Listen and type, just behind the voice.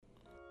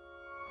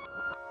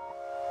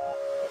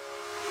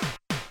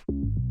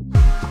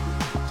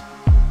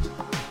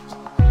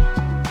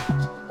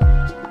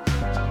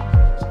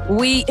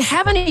We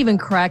haven't even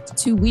cracked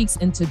 2 weeks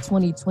into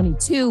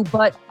 2022,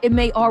 but it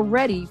may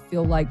already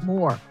feel like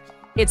more.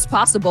 It's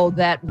possible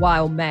that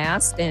while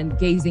masked and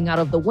gazing out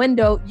of the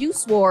window, you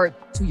swore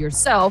to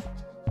yourself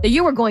that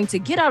you were going to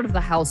get out of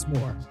the house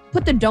more,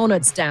 put the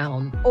donuts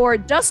down, or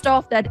dust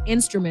off that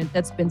instrument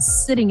that's been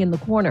sitting in the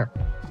corner.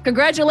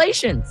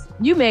 Congratulations,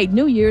 you made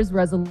New Year's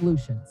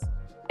resolutions,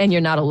 and you're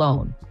not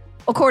alone.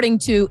 According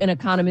to an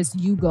Economist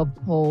YouGov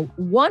poll,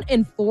 1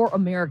 in 4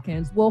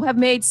 Americans will have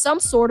made some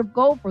sort of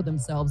goal for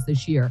themselves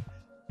this year.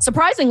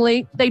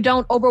 Surprisingly, they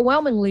don't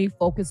overwhelmingly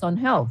focus on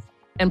health.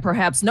 And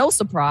perhaps no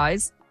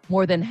surprise,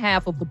 more than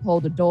half of the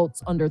polled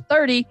adults under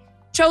 30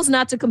 chose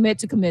not to commit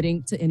to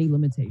committing to any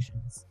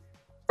limitations.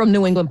 From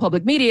New England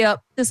Public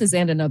Media, this is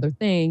And Another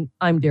Thing.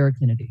 I'm Derek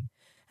Kennedy.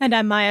 And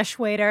I'm Maya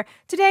Schwader.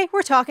 Today,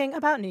 we're talking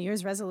about New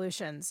Year's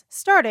resolutions,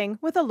 starting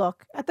with a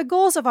look at the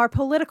goals of our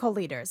political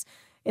leaders.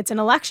 It's an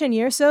election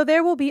year, so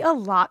there will be a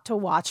lot to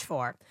watch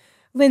for.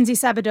 Lindsay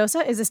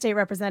Sabadosa is a state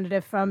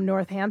representative from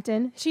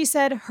Northampton. She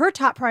said her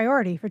top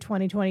priority for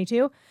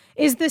 2022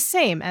 is the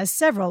same as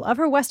several of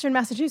her Western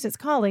Massachusetts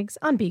colleagues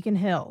on Beacon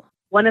Hill.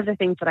 One of the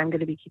things that I'm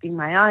going to be keeping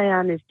my eye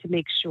on is to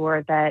make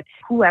sure that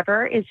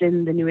whoever is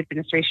in the new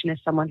administration is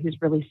someone who's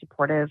really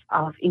supportive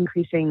of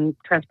increasing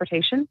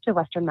transportation to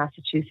Western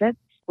Massachusetts.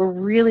 We're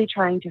really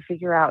trying to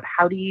figure out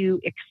how do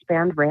you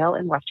expand rail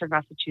in Western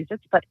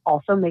Massachusetts, but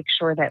also make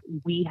sure that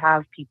we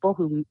have people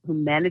who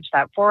manage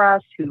that for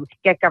us, who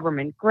get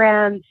government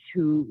grants,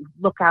 who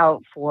look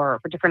out for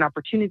different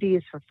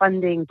opportunities for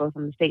funding, both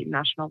on the state and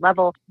national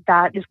level.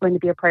 That is going to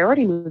be a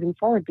priority moving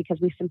forward because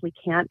we simply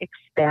can't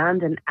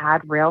expand and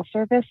add rail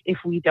service if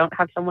we don't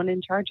have someone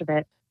in charge of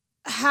it.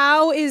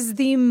 How is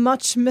the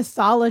much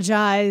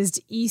mythologized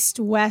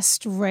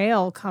East-West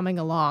rail coming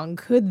along?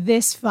 Could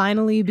this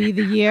finally be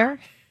the year?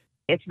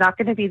 It's not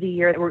going to be the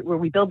year where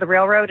we build the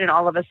railroad and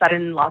all of a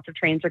sudden lots of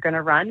trains are going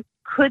to run.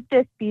 Could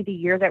this be the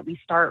year that we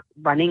start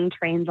running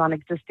trains on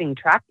existing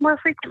track more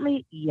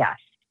frequently? Yes.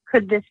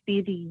 Could this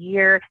be the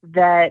year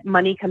that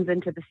money comes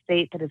into the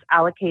state that is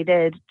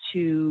allocated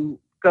to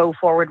go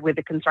forward with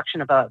the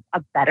construction of a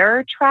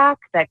better track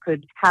that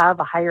could have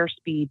a higher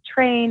speed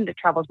train that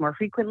travels more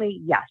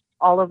frequently? Yes.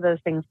 All of those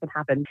things can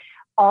happen.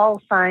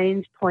 All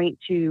signs point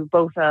to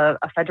both a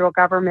federal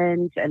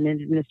government and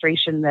an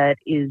administration that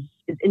is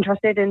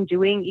interested in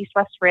doing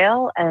East-West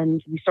Rail,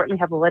 and we certainly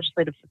have the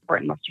legislative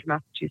support in Western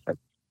Massachusetts.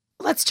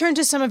 Let's turn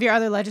to some of your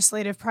other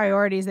legislative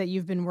priorities that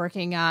you've been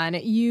working on.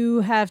 You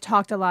have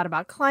talked a lot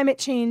about climate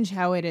change,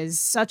 how it is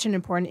such an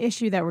important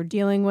issue that we're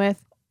dealing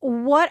with.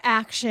 What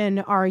action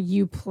are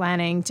you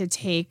planning to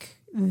take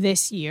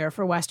this year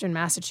for Western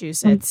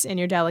Massachusetts in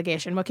your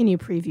delegation? What can you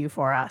preview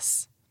for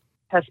us?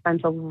 Has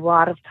spent a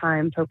lot of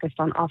time focused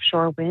on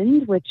offshore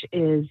wind, which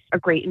is a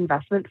great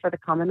investment for the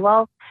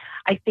Commonwealth.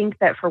 I think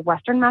that for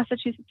Western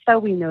Massachusetts, though,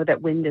 we know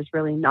that wind is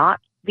really not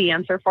the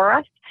answer for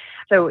us.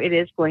 So it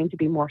is going to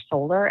be more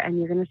solar, and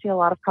you're going to see a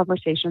lot of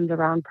conversations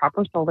around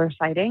proper solar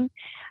siting.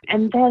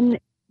 And then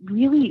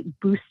really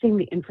boosting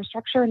the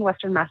infrastructure in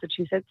Western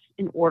Massachusetts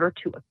in order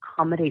to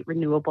accommodate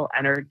renewable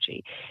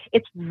energy.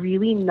 It's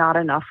really not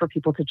enough for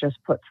people to just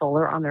put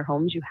solar on their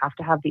homes. You have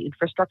to have the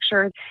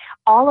infrastructure.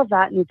 All of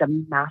that needs a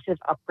massive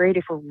upgrade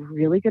if we're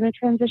really going to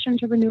transition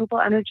to renewable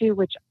energy,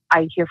 which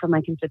I hear from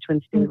my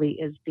constituents daily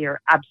is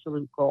their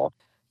absolute goal.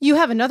 You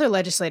have another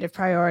legislative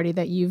priority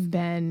that you've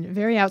been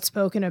very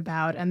outspoken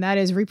about, and that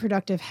is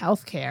reproductive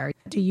health care.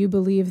 Do you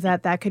believe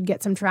that could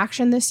get some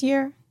traction this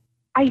year?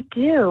 I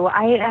do.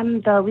 I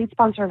am the lead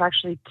sponsor of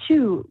actually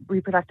 2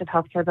 reproductive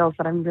health care bills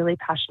that I'm really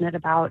passionate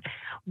about.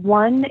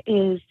 One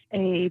is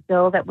a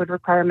bill that would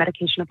require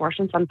medication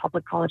abortions on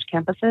public college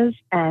campuses.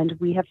 And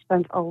we have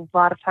spent a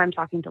lot of time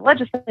talking to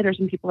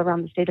legislators and people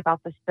around the state about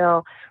this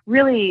bill.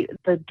 Really,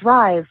 the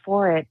drive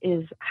for it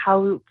is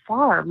how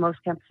far most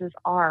campuses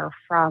are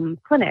from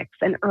clinics.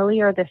 And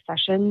earlier this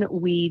session,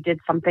 we did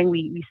something,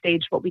 we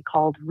staged what we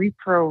called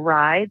repro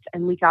rides,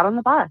 and we got on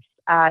the bus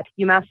at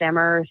UMass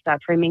Amherst,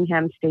 at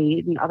Framingham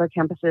State, and other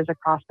campuses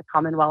across the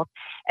Commonwealth.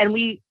 And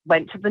we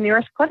went to the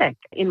nearest clinic.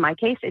 In my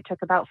case, it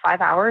took about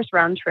 5 hours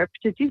round trip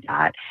to do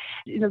that.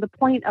 The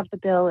point of the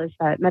bill is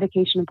that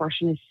medication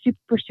abortion is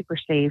super, super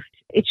safe.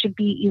 It should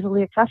be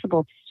easily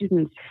accessible to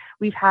students.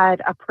 We've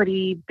had a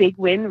pretty big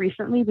win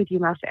recently with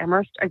UMass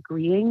Amherst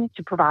agreeing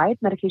to provide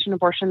medication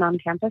abortion on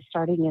campus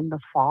starting in the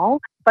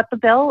fall. But the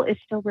bill is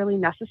still really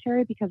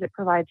necessary because it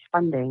provides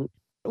funding.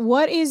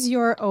 What is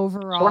your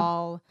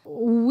overall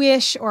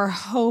wish or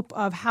hope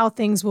of how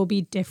things will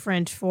be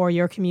different for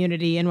your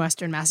community in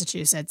Western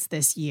Massachusetts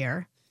this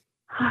year?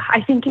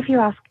 I think if you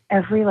ask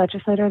every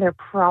legislator, they're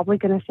probably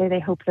going to say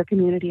they hope their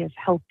community is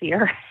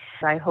healthier.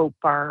 I hope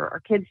our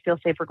kids feel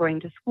safer going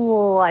to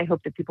school. I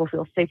hope that people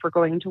feel safer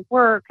going to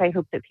work. I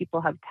hope that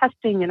people have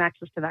testing and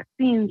access to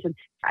vaccines. And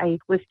I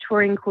was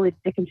touring Cooley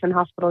Dickinson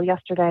Hospital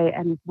yesterday,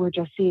 and we're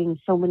just seeing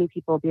so many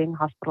people being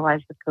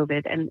hospitalized with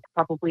COVID, and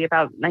probably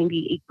about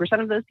 98%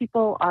 of those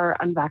people are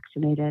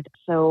unvaccinated.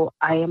 So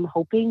I am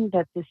hoping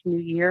that this new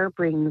year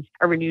brings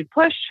a renewed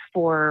push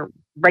for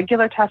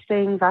regular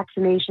testing,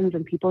 vaccinations,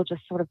 and people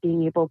just sort of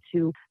being able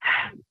to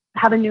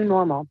have a new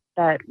normal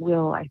that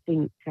will, I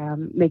think,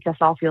 make us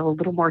all feel a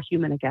little more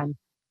human again.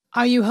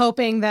 Are you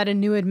hoping that a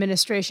new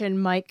administration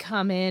might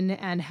come in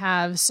and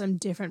have some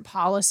different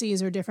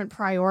policies or different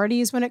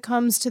priorities when it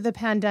comes to the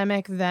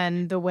pandemic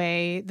than the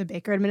way the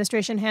Baker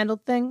administration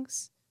handled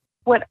things?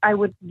 What I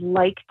would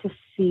like to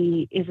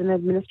see is an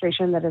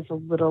administration that is a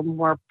little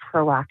more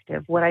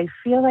proactive. What I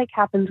feel like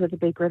happens with the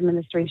Baker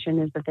administration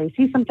is that they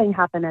see something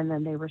happen and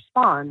then they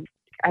respond.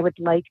 I would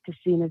like to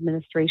see an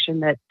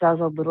administration that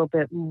does a little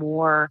bit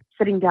more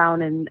sitting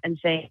down and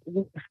saying,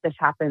 if this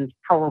happens,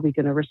 how are we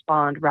going to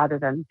respond, rather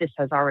than this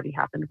has already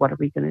happened, what are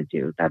we going to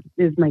do? That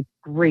is my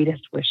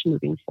greatest wish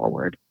moving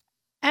forward.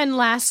 And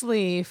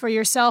lastly, for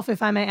yourself,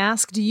 if I may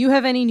ask, do you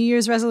have any New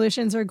Year's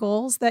resolutions or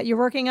goals that you're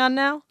working on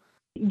now?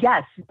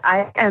 Yes,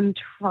 I am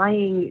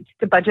trying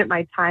to budget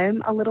my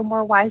time a little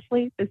more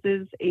wisely. This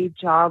is a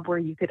job where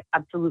you could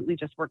absolutely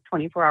just work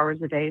 24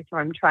 hours a day. So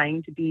I'm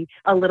trying to be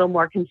a little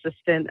more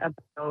consistent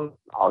about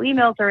all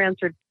emails are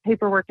answered,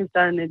 paperwork is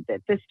done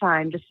at this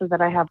time, just so that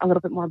I have a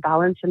little bit more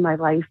balance in my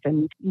life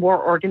and more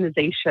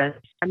organization.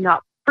 I'm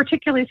not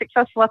particularly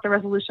successful at the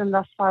resolution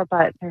thus far,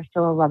 but there's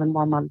still 11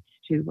 more months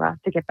to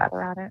get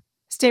better at it.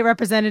 State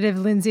Representative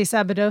Lindsay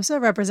Sabadosa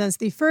represents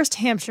the 1st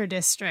Hampshire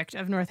District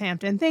of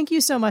Northampton. Thank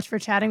you so much for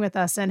chatting with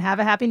us, and have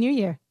a happy new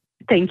year.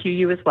 Thank you.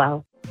 You as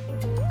well.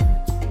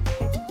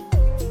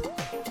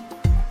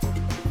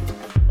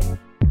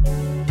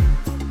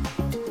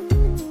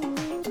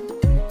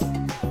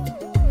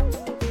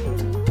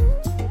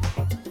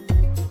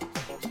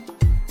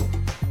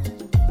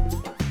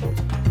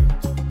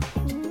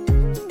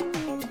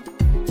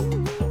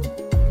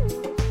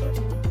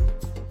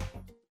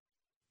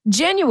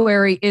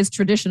 January is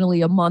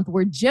traditionally a month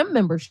where gym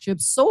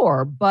memberships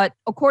soar, but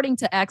according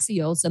to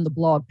Axios and the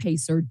blog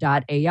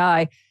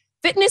Pacer.ai,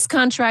 fitness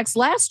contracts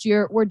last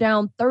year were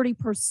down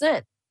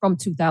 30% from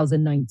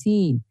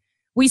 2019.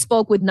 We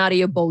spoke with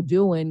Nadia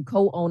Beaudoin,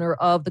 co-owner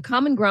of the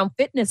Common Ground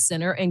Fitness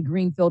Center in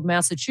Greenfield,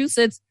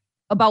 Massachusetts,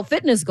 about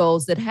fitness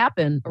goals that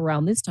happen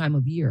around this time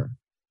of year.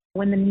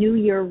 When the new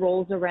year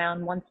rolls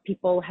around, once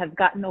people have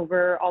gotten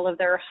over all of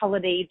their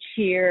holiday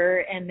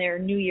cheer and their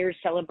New Year's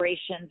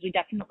celebrations, we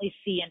definitely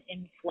see an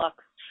influx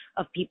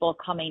of people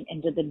coming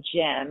into the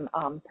gym,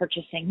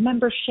 purchasing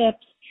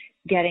memberships,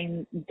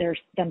 getting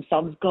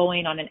themselves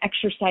going on an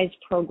exercise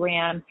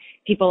program.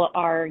 People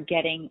are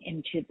getting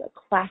into the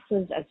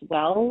classes as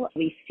well.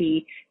 We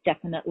see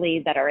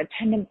definitely that our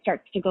attendance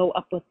starts to go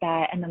up with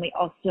that. And then we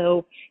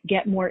also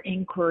get more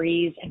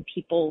inquiries and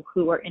people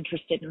who are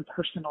interested in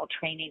personal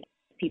training.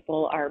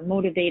 People are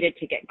motivated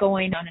to get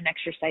going on an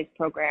exercise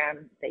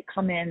program. They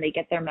come in, they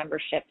get their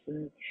memberships,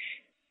 and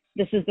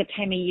this is the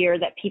time of year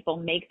that people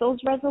make those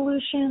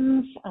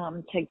resolutions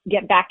to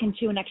get back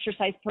into an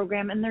exercise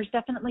program. And there's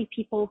definitely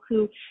people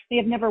who they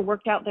have never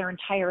worked out their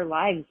entire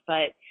lives,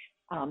 but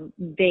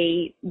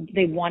they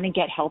want to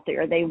get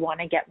healthier. They want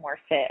to get more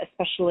fit,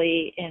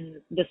 especially in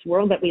this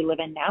world that we live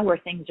in now where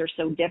things are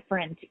so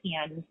different.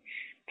 And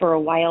for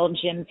a while,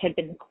 gyms had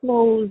been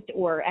closed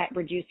or at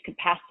reduced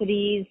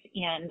capacities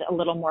and a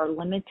little more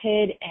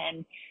limited,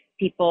 and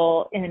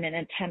people in an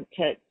attempt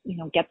to,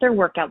 get their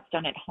workouts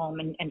done at home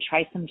and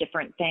try some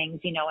different things,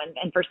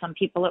 and for some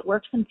people it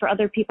works. And for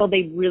other people,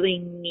 they really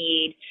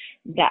need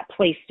that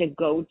place to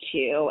go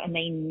to, and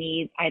they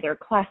need either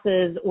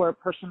classes or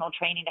personal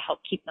training to help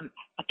keep them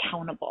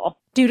accountable.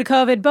 Due to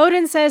COVID,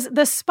 Beaudoin says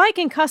the spike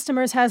in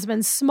customers has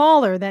been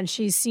smaller than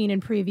she's seen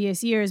in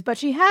previous years, but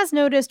she has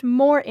noticed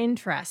more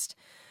interest.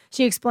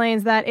 She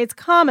explains that it's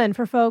common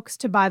for folks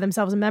to buy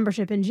themselves a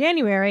membership in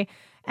January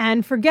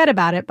and forget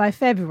about it by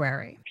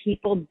February.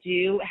 People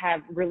do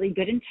have really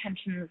good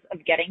intentions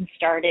of getting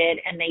started,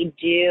 and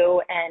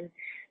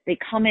they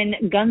come in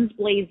guns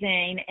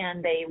blazing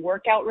and they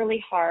work out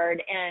really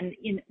hard. And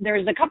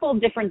there's a couple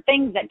of different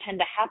things that tend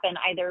to happen.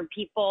 Either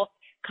people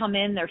come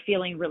in, they're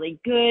feeling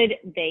really good,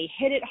 they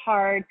hit it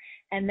hard,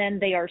 and then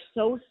they are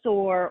so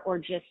sore or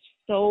just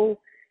so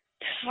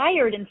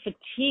tired and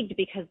fatigued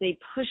because they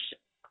push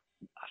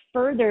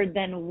further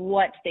than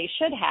what they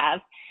should have,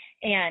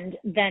 and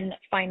then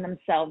find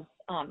themselves,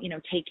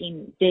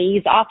 taking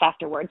days off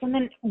afterwards. And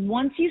then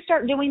once you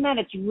start doing that,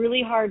 it's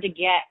really hard to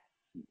get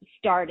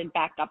started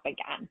back up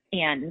again.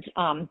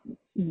 And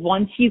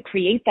once you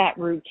create that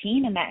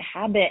routine and that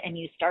habit and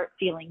you start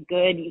feeling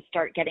good, you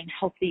start getting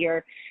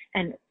healthier.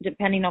 And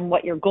depending on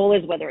what your goal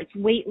is, whether it's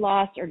weight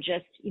loss or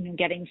just,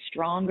 getting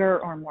stronger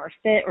or more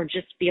fit or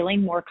just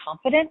feeling more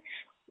confident,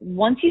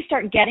 once you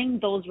start getting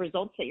those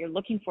results that you're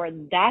looking for,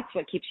 that's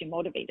what keeps you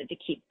motivated to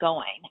keep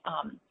going.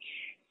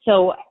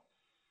 So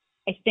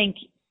I think,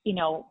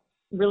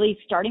 really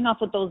starting off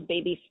with those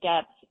baby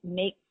steps,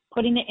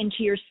 putting it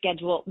into your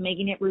schedule,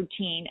 making it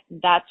routine,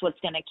 that's what's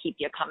going to keep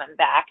you coming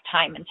back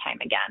time and time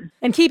again.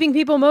 And keeping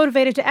people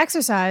motivated to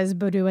exercise,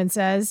 Beaudoin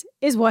says,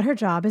 is what her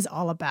job is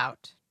all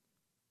about.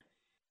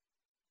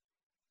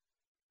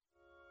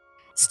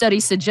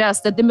 Studies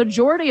suggest that the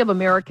majority of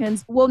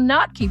Americans will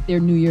not keep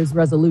their New Year's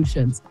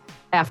resolutions.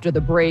 After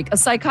the break, a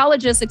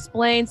psychologist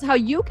explains how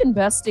you can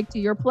best stick to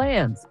your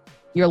plans.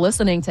 You're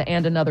listening to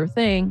And Another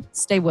Thing.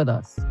 Stay with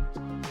us.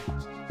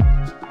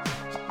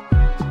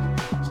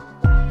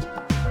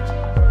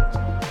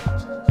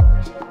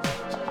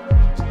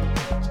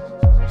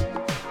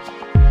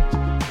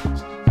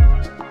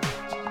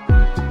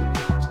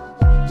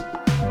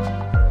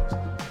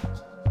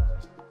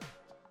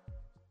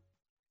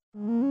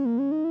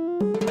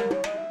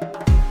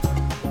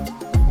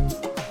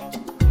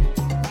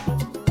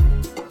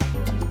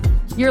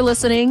 You're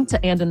listening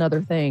to And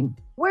Another Thing.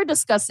 We're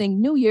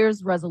discussing New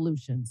Year's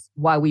resolutions,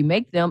 why we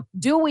make them,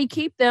 do we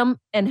keep them,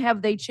 and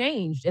have they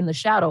changed in the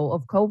shadow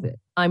of COVID?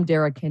 I'm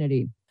Dara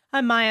Kennedy.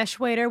 I'm Maya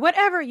Schwader.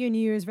 Whatever your New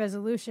Year's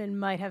resolution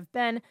might have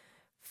been,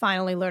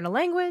 finally learn a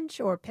language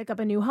or pick up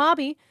a new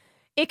hobby,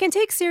 it can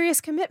take serious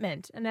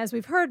commitment. And as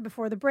we've heard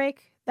before the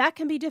break, that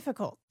can be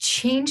difficult.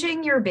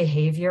 Changing your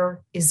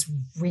behavior is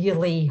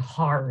really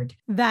hard.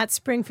 That's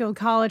Springfield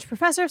College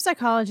professor of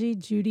psychology,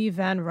 Judy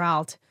Van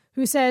Raalte,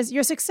 who says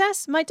your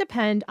success might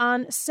depend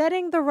on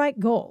setting the right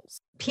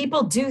goals.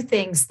 People do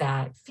things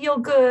that feel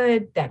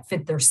good, that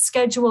fit their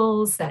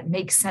schedules, that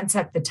make sense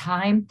at the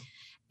time.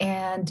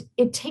 And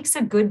it takes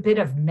a good bit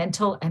of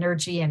mental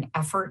energy and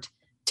effort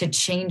to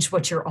change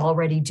what you're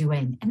already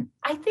doing. And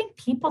I think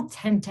people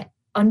tend to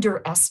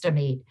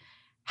underestimate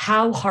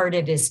how hard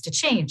it is to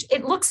change.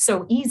 It looks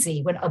so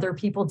easy when other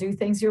people do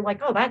things. You're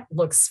like, oh, that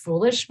looks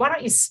foolish. Why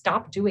don't you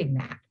stop doing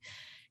that?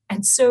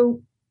 And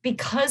so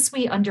because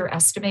we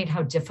underestimate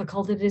how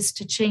difficult it is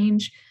to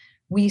change,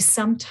 we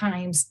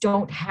sometimes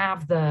don't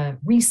have the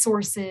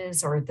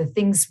resources or the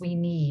things we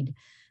need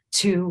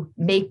to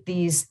make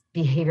these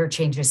behavior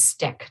changes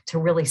stick, to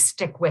really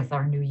stick with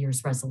our New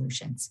Year's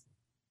resolutions.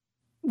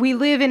 We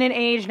live in an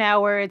age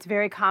now where it's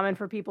very common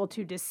for people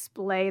to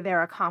display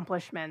their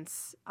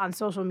accomplishments on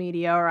social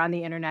media or on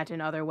the internet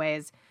in other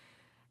ways.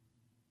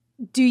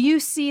 Do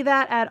you see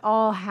that at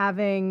all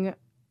having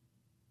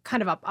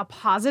kind of a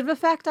positive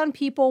effect on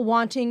people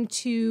wanting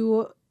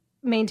to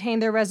maintain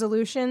their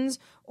resolutions,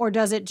 or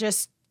does it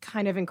just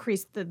kind of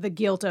increase the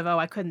guilt of, oh,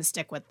 I couldn't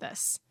stick with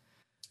this?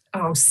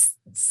 Oh,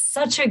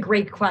 such a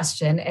great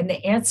question. And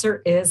the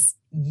answer is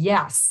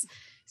yes.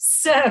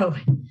 So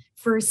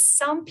for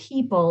some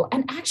people,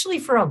 and actually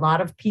for a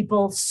lot of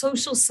people,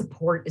 social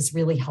support is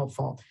really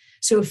helpful.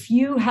 So if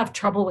you have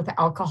trouble with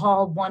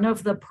alcohol, one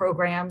of the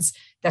programs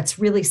that's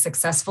really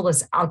successful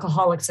is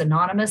Alcoholics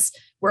Anonymous,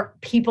 where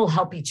people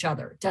help each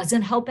other.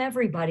 Doesn't help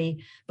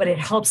everybody, but it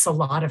helps a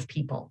lot of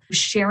people.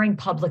 Sharing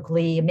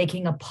publicly,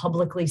 making a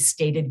publicly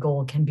stated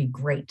goal can be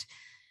great.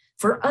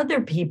 For other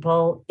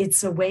people,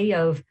 it's a way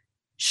of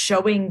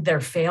showing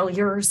their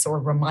failures or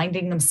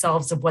reminding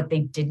themselves of what they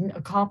didn't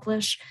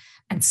accomplish.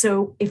 And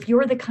so if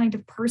you're the kind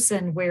of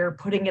person where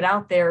putting it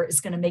out there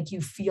is going to make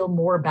you feel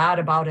more bad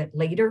about it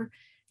later,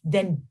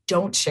 then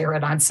don't share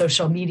it on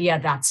social media.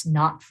 That's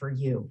not for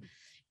you.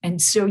 And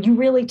so you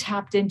really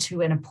tapped into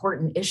an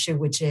important issue,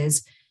 which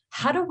is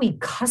how do we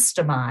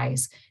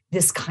customize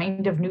this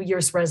kind of New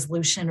Year's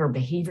resolution or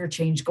behavior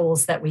change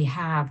goals that we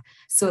have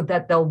so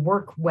that they'll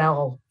work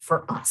well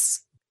for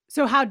us?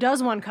 So how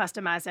does one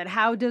customize it?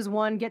 How does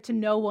one get to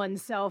know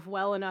oneself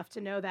well enough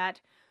to know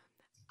that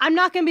I'm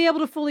not going to be able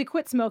to fully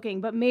quit smoking,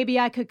 but maybe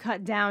I could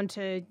cut down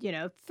to,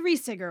 3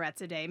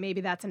 cigarettes a day.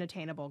 Maybe that's an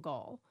attainable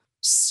goal.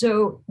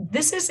 So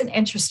this is an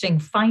interesting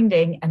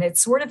finding, and it's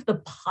sort of the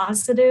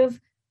positive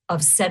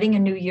of setting a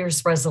New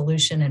Year's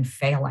resolution and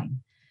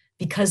failing.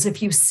 Because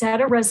if you set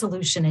a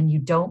resolution and you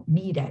don't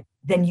meet it,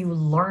 then you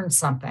learn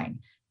something.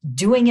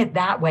 Doing it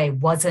that way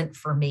wasn't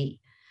for me.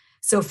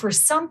 So for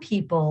some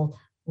people,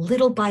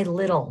 little by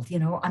little,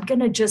 I'm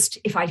going to just,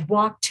 if I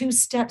walk 2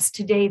 steps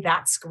today,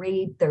 that's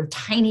great. They're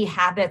tiny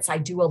habits. I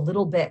do a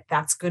little bit.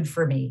 That's good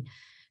for me.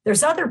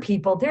 There's other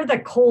people, they're the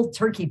cold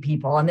turkey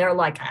people, and they're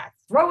like,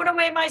 throwing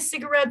away my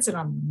cigarettes and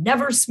I'm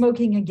never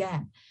smoking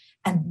again.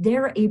 And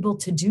they're able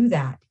to do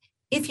that.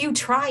 If you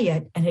try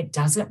it and it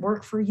doesn't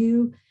work for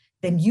you,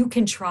 then you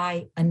can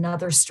try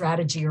another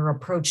strategy or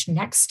approach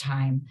next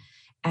time.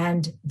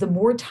 And the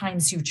more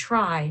times you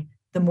try,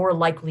 the more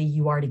likely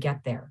you are to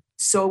get there.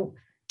 So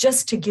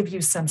just to give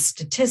you some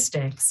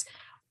statistics,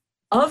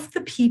 of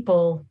the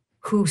people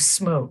who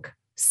smoke,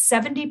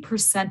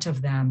 70%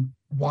 of them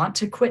want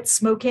to quit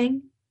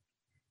smoking.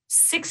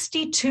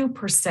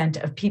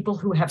 62% of people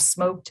who have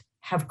smoked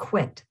have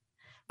quit.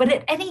 But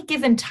at any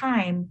given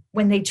time,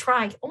 when they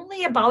try,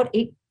 only about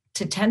 8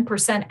 to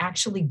 10%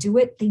 actually do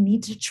it. They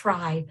need to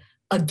try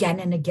again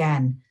and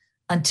again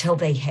until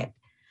they hit.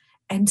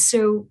 And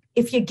so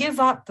if you give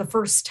up the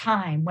first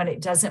time when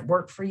it doesn't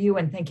work for you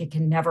and think it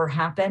can never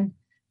happen,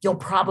 you'll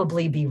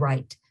probably be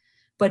right.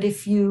 But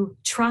if you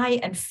try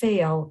and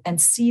fail and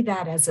see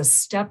that as a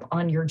step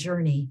on your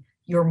journey,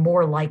 you're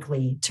more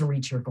likely to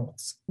reach your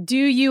goals. Do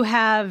you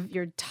have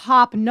your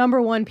top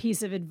number one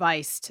piece of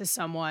advice to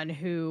someone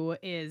who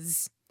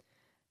is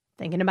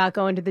thinking about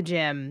going to the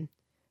gym,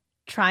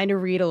 trying to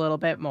read a little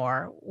bit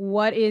more?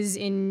 What is,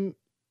 in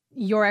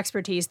your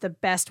expertise, the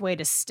best way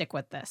to stick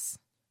with this?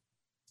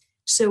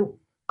 So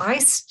I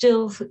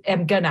still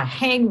am going to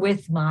hang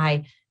with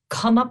my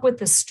come up with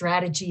the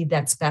strategy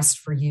that's best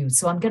for you.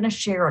 So I'm going to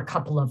share a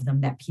couple of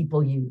them that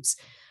people use.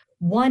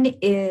 One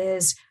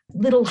is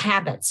little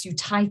habits. You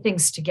tie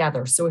things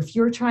together. So if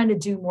you're trying to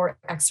do more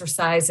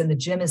exercise and the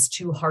gym is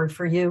too hard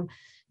for you,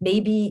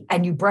 maybe,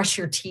 and you brush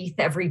your teeth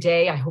every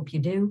day, I hope you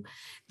do,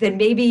 then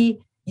maybe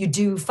you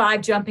do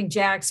 5 jumping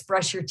jacks,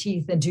 brush your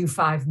teeth, and do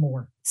 5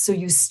 more. So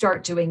you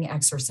start doing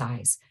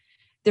exercise.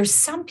 There's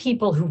some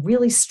people who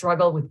really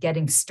struggle with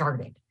getting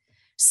started.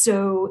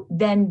 So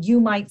then you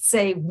might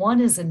say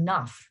 1 is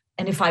enough.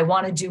 And if I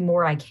want to do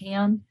more, I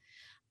can.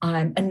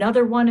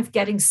 Another one of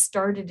getting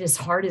started is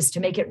hard is to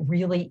make it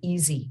really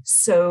easy.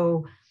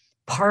 So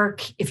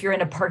if you're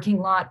in a parking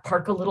lot,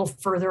 park a little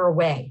further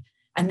away.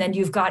 And then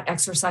you've got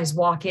exercise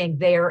walking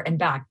there and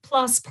back.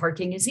 Plus,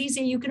 parking is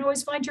easy. You can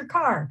always find your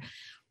car.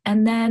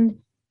 And then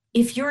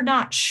if you're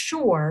not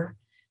sure,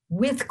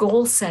 with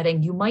goal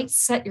setting, you might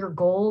set your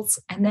goals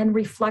and then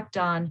reflect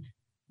on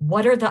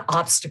what are the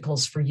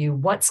obstacles for you?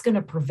 What's going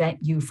to prevent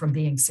you from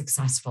being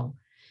successful?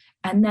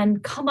 And then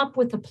come up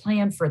with a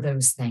plan for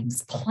those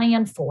things.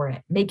 Plan for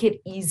it. Make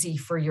it easy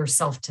for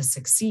yourself to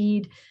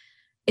succeed.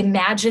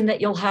 Imagine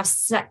that you'll have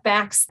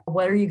setbacks.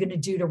 What are you going to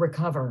do to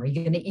recover? Are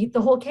you going to eat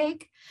the whole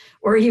cake?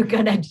 Or are you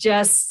going to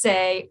just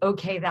say,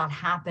 okay, that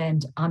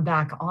happened, I'm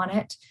back on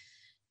it?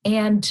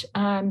 And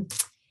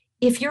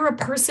if you're a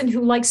person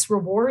who likes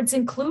rewards,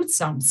 include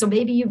some. So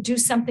maybe you do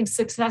something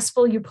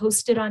successful, you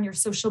post it on your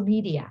social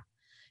media.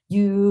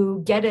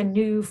 You get a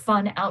new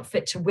fun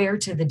outfit to wear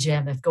to the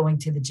gym if going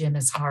to the gym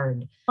is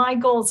hard. My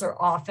goals are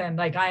often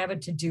like I have a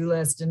to-do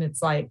list and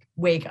it's like,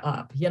 wake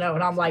up, and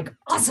I'm like,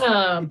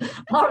 awesome.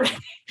 All right.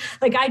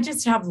 Like I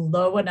just have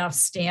low enough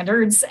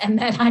standards and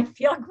then I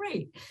feel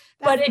great.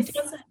 But it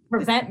doesn't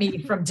prevent me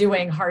from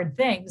doing hard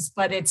things,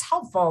 but it's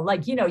helpful.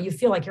 Like, you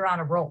feel like you're on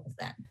a roll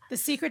then. The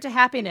secret to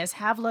happiness,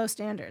 have low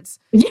standards.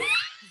 Yeah.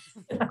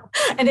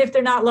 And if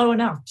they're not low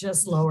enough,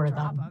 just lower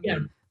them. Yeah.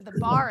 The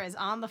bar is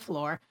on the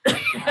floor.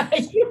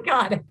 You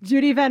got it.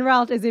 Judy Van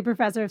Ralt is a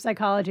professor of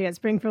psychology at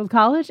Springfield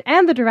College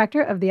and the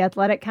director of the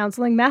Athletic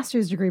Counseling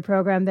Master's Degree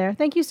program there.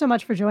 Thank you so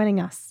much for joining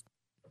us.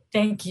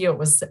 Thank you. It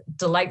was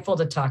delightful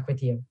to talk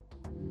with you.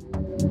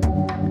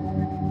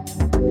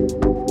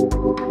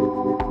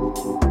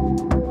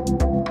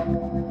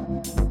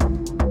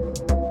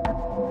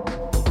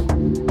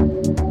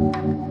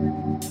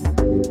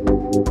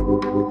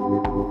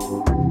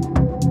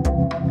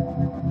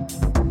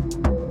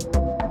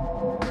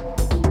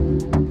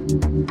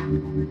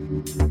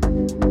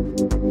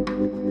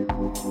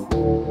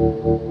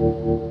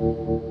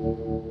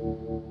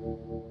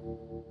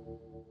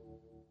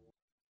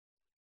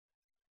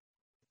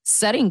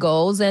 Setting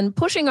goals and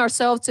pushing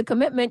ourselves to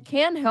commitment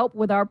can help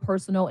with our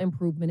personal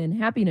improvement and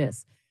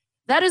happiness.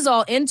 That is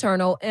all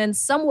internal and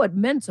somewhat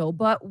mental,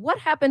 but what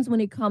happens when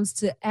it comes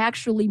to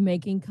actually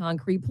making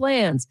concrete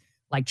plans,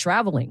 like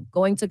traveling,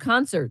 going to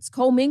concerts,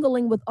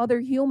 commingling with other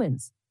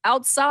humans,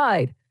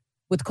 outside?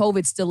 With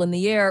COVID still in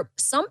the air,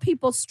 some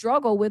people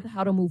struggle with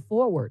how to move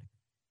forward.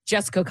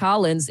 Jessica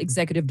Collins,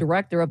 executive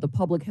director of the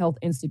Public Health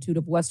Institute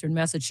of Western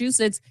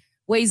Massachusetts,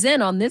 weighs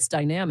in on this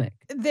dynamic.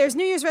 There's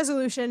New Year's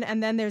resolution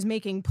and then there's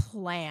making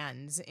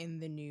plans in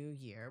the new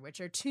year,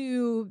 which are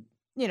two,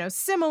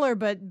 similar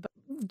but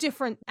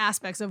different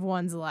aspects of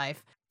one's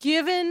life.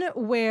 Given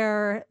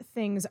where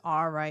things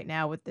are right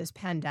now with this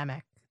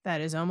pandemic that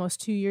is almost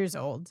 2 years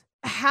old,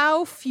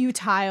 how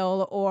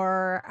futile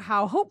or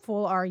how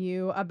hopeful are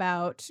you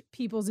about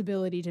people's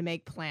ability to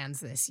make plans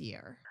this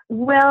year?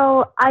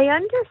 Well, I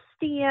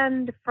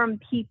understand from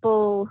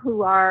people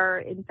who are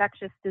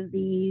infectious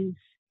disease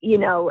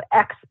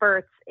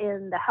experts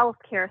in the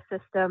healthcare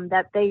system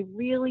that they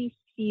really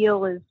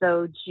feel as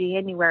though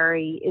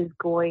January is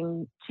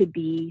going to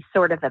be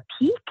sort of a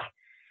peak.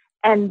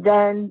 And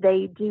then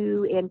they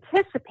do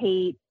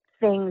anticipate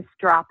things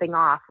dropping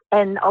off.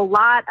 And a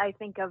lot, I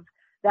think, of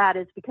that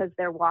is because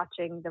they're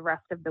watching the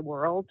rest of the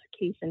world,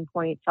 case in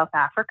point, South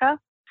Africa.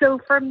 So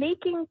for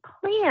making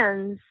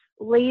plans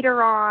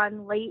later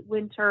on, late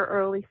winter,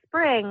 early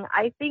spring,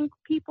 I think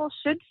people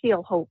should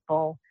feel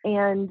hopeful.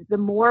 And the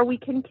more we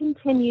can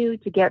continue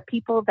to get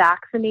people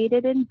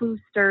vaccinated and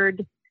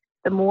boosted,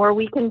 the more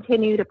we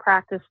continue to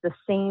practice the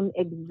same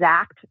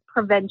exact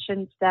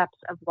prevention steps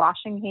of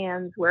washing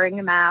hands, wearing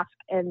a mask,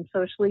 and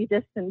socially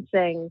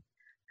distancing,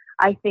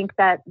 I think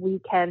that we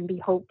can be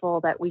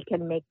hopeful that we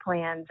can make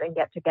plans and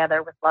get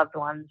together with loved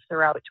ones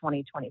throughout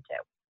 2022.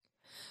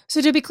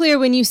 So to be clear,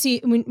 when you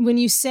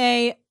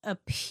say a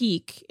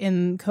peak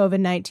in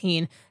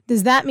COVID-19,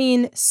 does that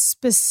mean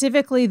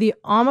specifically the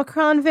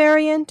Omicron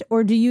variant,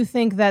 or do you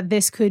think that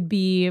this could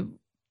be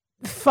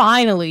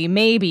finally,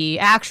 maybe,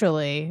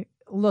 actually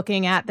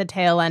looking at the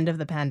tail end of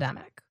the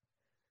pandemic?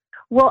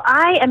 Well,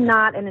 I am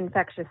not an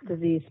infectious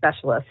disease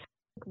specialist.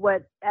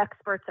 What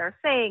experts are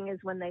saying is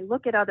when they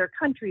look at other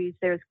countries,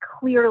 there's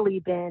clearly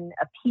been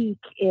a peak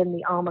in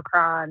the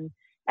Omicron,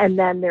 and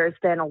then there's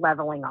been a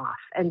leveling off.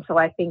 And so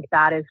I think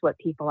that is what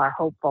people are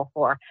hopeful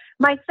for.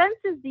 My sense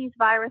is these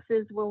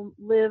viruses will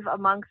live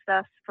amongst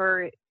us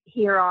for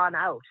here on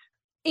out.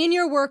 In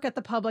your work at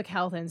the Public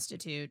Health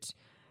Institute,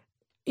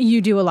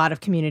 you do a lot of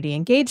community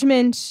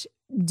engagement.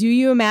 Do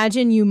you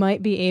imagine you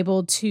might be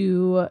able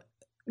to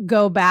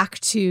go back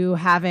to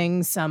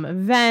having some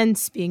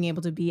events, being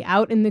able to be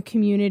out in the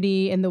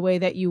community in the way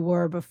that you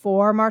were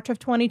before March of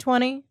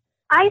 2020?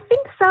 I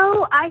think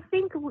so. I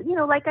think,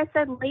 like I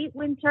said, late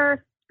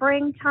winter,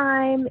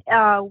 springtime,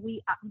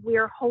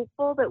 we're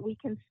hopeful that we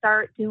can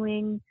start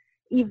doing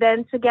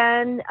events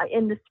again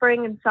in the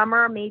spring and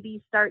summer,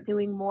 maybe start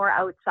doing more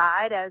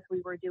outside as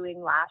we were doing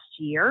last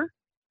year.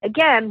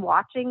 again,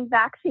 watching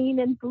vaccine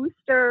and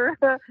booster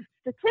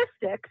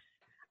statistics,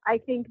 I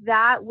think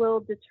that will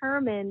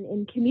determine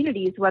in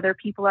communities whether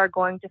people are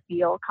going to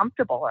feel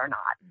comfortable or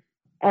not.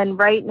 And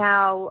right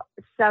now,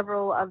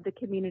 several of the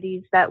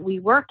communities that we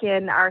work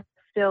in are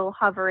still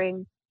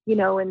hovering,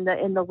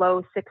 in the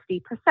low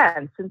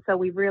 60%. And so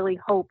we really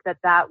hope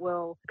that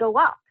will go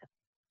up.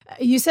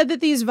 You said that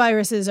these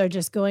viruses are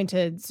just going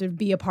to sort of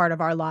be a part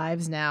of our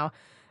lives now.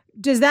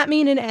 Does that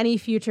mean in any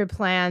future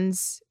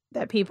plans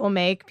that people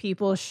make,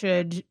 people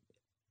should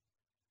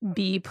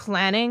be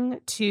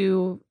planning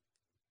to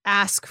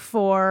ask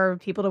for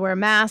people to wear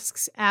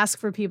masks, ask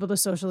for people to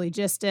socially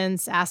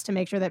distance, ask to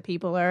make sure that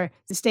people are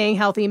staying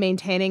healthy,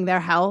 maintaining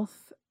their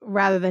health,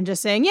 rather than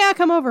just saying, yeah,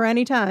 come over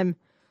anytime?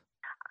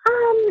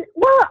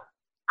 Well,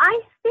 I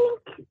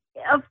think,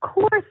 of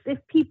course, if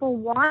people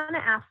want to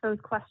ask those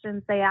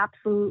questions, they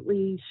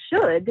absolutely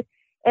should.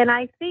 And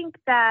I think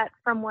that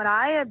from what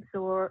I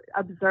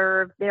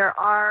observe, there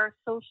are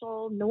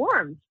social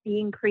norms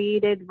being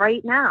created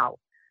right now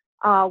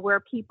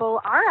where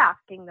people are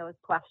asking those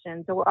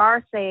questions or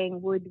are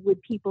saying,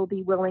 would people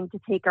be willing to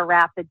take a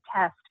rapid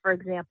test, for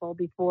example,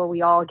 before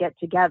we all get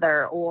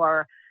together?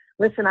 Or,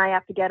 listen, I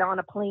have to get on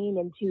a plane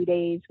in 2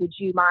 days. Would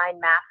you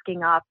mind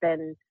masking up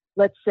and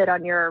let's sit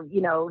on your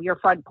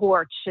front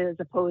porch as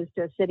opposed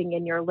to sitting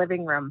in your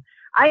living room?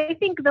 I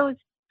think those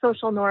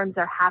social norms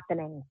are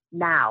happening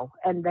now,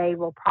 and they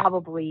will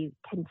probably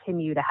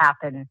continue to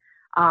happen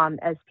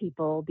as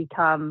people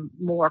become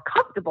more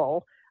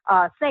comfortable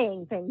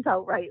saying things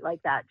outright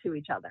like that to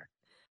each other.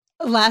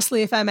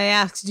 Lastly, if I may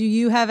ask, do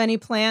you have any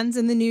plans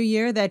in the new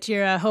year that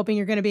you're hoping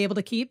you're going to be able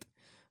to keep?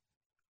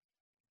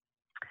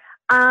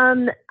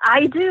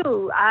 I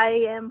do.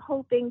 I am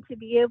hoping to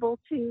be able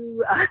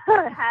to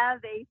have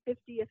a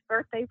 50th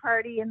birthday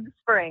party in the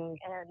spring,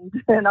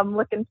 and I'm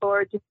looking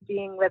forward to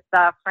being with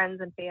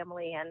friends and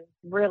family and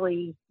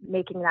really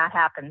making that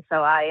happen.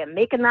 So I am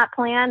making that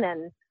plan,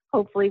 and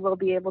hopefully we'll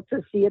be able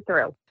to see it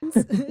through.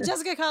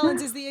 Jessica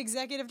Collins is the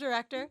Executive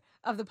Director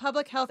of the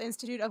Public Health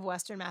Institute of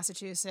Western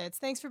Massachusetts.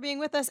 Thanks for being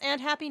with us, and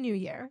Happy New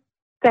Year.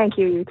 Thank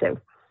you, you too.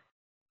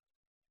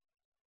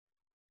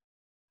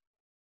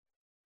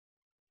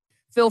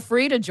 Feel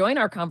free to join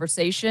our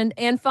conversation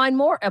and find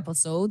more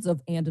episodes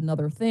of And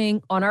Another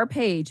Thing on our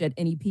page at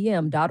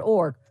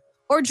nepm.org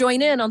or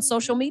join in on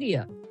social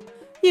media.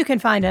 You can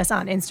find us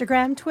on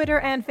Instagram, Twitter,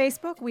 and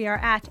Facebook. We are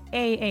at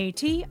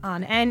AAT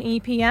on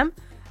NEPM.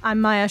 I'm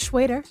Maya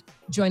Schwader.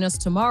 Join us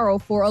tomorrow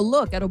for a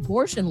look at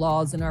abortion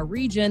laws in our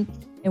region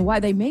and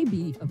why they may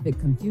be a bit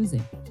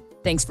confusing.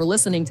 Thanks for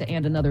listening to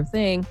And Another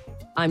Thing.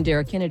 I'm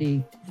Dara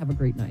Kennedy. Have a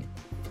great night.